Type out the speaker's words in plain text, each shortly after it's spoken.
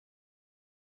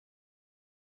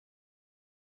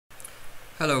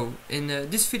Hello, in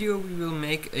this video we will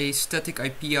make a static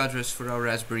IP address for our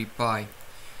Raspberry Pi.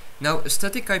 Now, a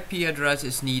static IP address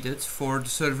is needed for the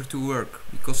server to work,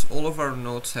 because all of our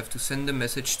nodes have to send a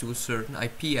message to a certain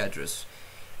IP address.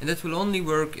 And that will only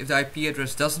work if the IP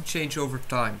address doesn't change over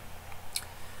time.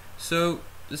 So,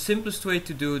 the simplest way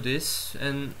to do this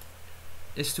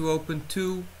is to open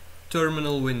two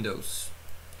terminal windows.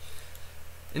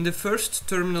 In the first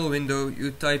terminal window you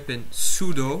type in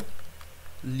sudo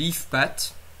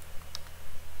leafpad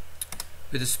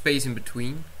with a space in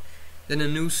between, then a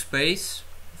new space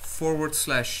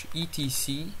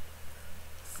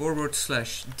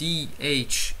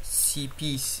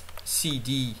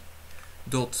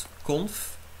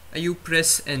 //dhcpcd.conf and you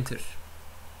press enter.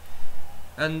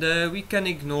 And we can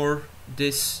ignore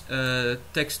this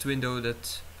text window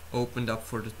that opened up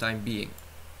for the time being.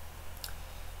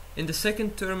 In the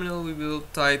second terminal we will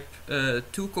type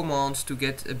two commands to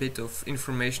get a bit of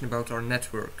information about our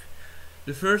network.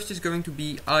 The first is going to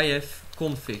be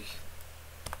ifconfig.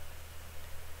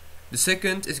 The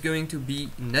second is going to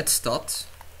be netstat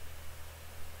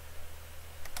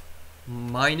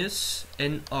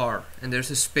 -nr, and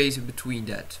there's a space in between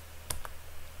that.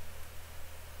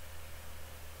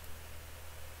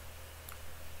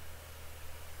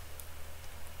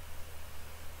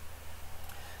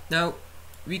 Now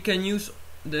we can use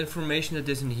the information that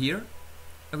is in here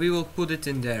and we will put it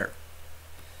in there.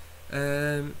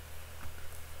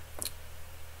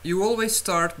 You always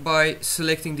start by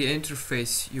selecting the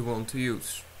interface you want to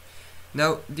use.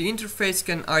 Now the interface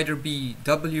can either be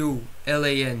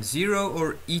WLAN0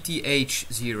 or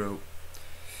ETH0.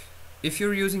 If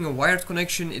you're using a wired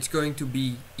connection it's going to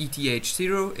be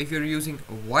ETH0. If you're using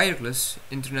a wireless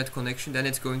internet connection then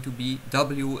it's going to be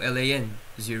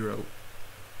WLAN0.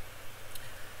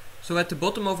 So at the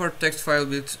bottom of our text file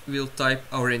we'll type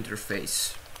our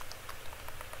interface.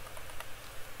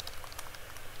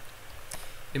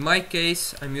 In my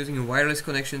case I'm using a wireless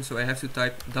connection, so I have to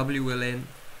type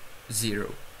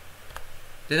WLAN0.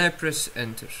 Then I press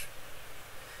enter.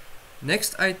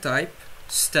 Next I type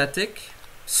static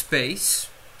space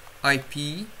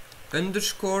IP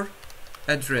underscore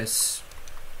address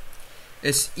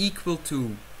is equal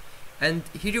to, and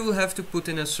here you will have to put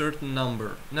in a certain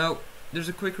number. Now there's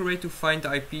a quicker way to find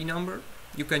the IP number.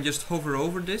 You can just hover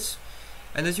over this,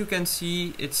 and as you can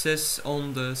see it says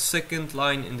on the second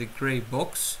line in the gray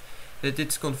box that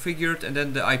it's configured and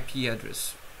then the IP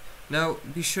address. Now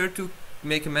be sure to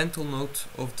make a mental note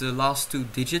of the last two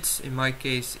digits. In my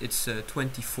case it's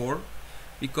 24,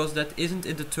 because that isn't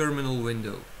in the terminal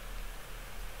window.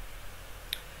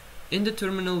 In the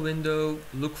terminal window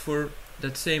look for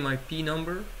that same IP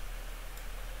number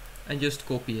and just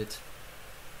copy it.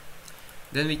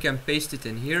 Then we can paste it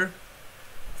in here,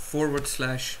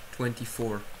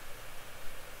 /24.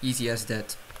 Easy as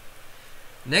that.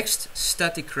 Next,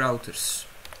 static routers.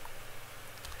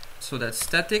 So that's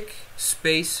static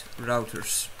space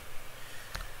routers.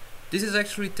 This is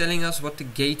actually telling us what the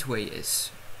gateway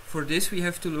is. For this we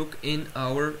have to look in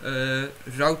our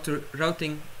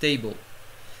routing table.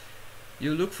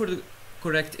 You look for the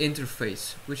correct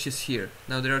interface, which is here.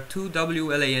 Now there are two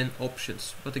WLAN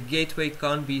options, but the gateway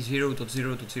can't be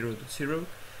 0.0.0.0,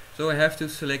 so I have to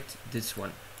select this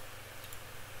one.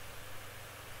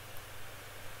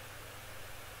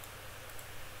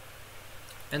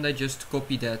 And I just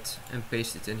copy that and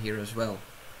paste it in here as well.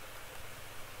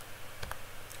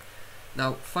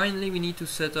 Now finally we need to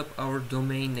set up our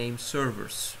domain name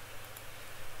servers.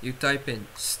 You type in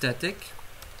static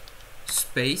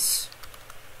space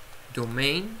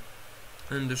domain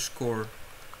underscore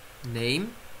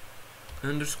name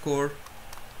underscore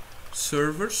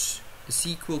servers is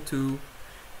equal to,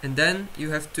 and then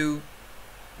you have to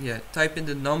type in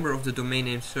the number of the domain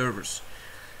name servers.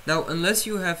 Now unless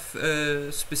you have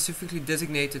specifically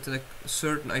designated a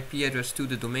certain IP address to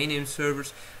the domain name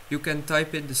servers, you can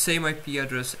type in the same IP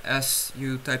address as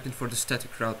you typed in for the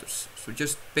static routers. So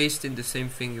just paste in the same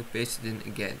thing you pasted in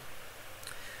again.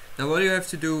 Now all you have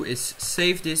to do is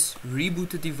save this,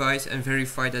 reboot the device and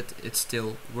verify that it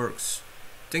still works.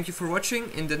 Thank you for watching.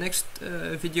 In the next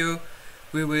video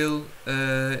we will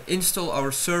install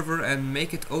our server and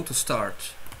make it auto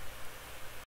start.